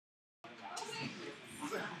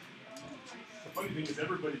thing is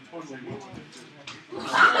everybody totally went with it too.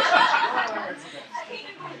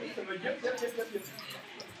 Like, yep.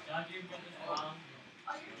 John, do you get this wrong?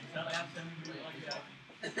 You tell me I'm sending you like that.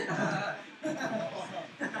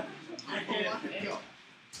 I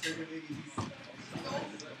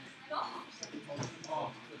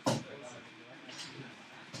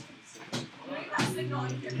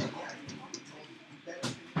get it.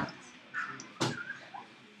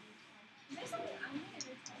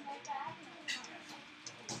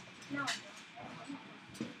 No.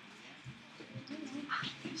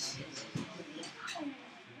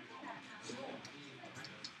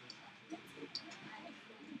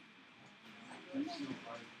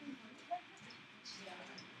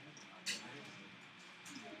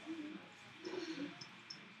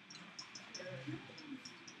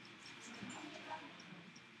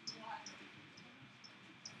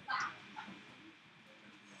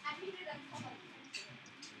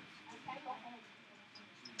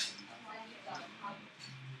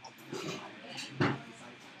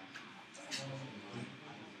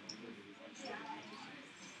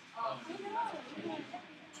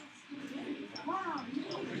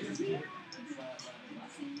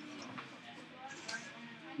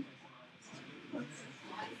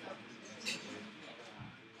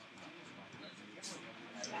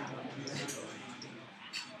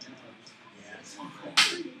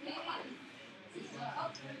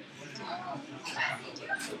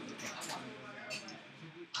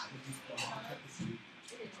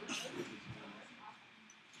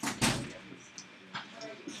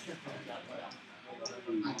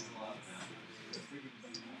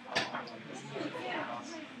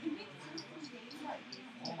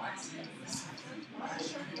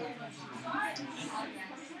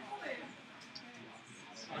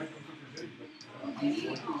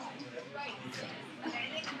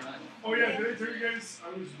 Oh yeah, did I tell you guys I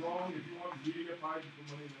was wrong? If you want reading a pie, you put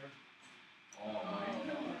money in there.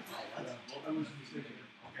 I was mistaken.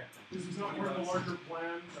 Okay. This was not part of the larger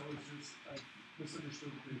plan. That was just I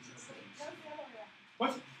misunderstood the things.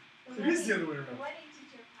 What? It is the other way around.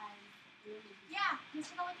 Yeah,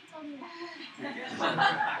 Mr. Galecki told me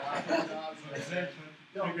that.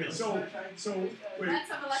 Okay, so wait,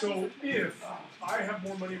 so if I have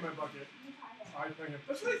more money in my bucket, I can have.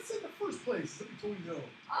 That's what I said in the first place. Let me tell you no.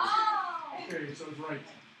 Oh! Okay, so I was right.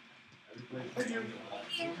 Thank you.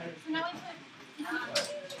 So now we put...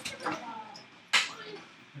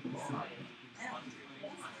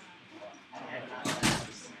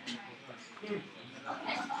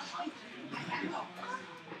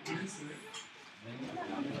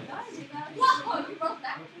 Whoa! You broke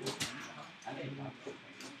that.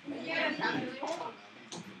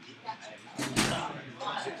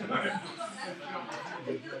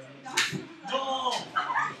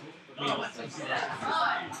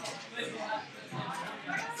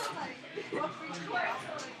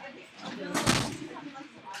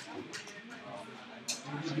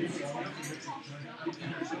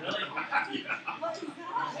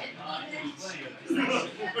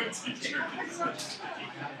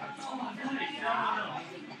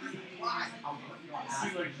 See,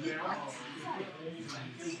 like now,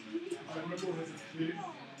 I remember when I was a kid,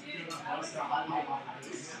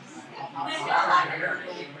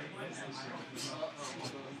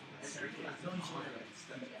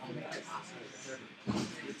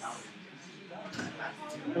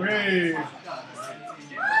 Okay.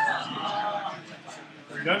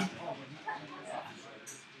 Are you done?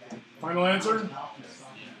 Final answer?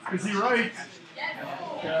 Is he right?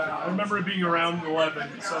 Yeah, I remember it being around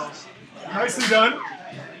 11, so nicely done.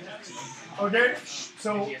 Okay,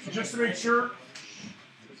 so just to make sure,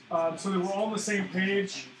 so that we're all on the same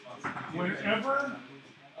page, whenever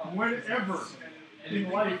in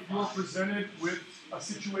life you're presented with a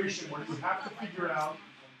situation where you have to figure out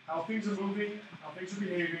how things are moving, how things are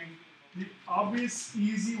behaving, the obvious,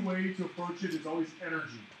 easy way to approach it is always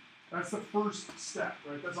energy. That's the first step,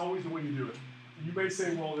 right? That's always the way you do it. You may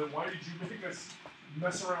say, well, then why did you make us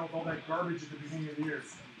mess around with all that garbage at the beginning of the year?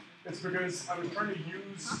 It's because I was trying to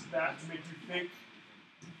use that to make you think,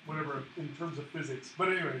 whatever, in terms of physics. But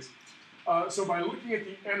anyways, so by looking at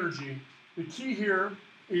the energy, the key here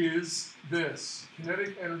is this,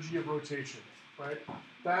 kinetic energy of rotation, right?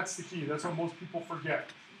 That's the key. That's what most people forget.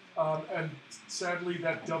 And sadly,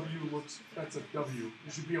 that W that's a W.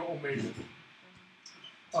 It should be an omega.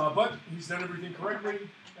 But he's done everything correctly.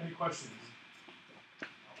 Any questions?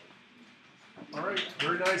 All right,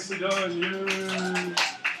 very nicely done.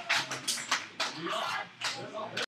 Yay.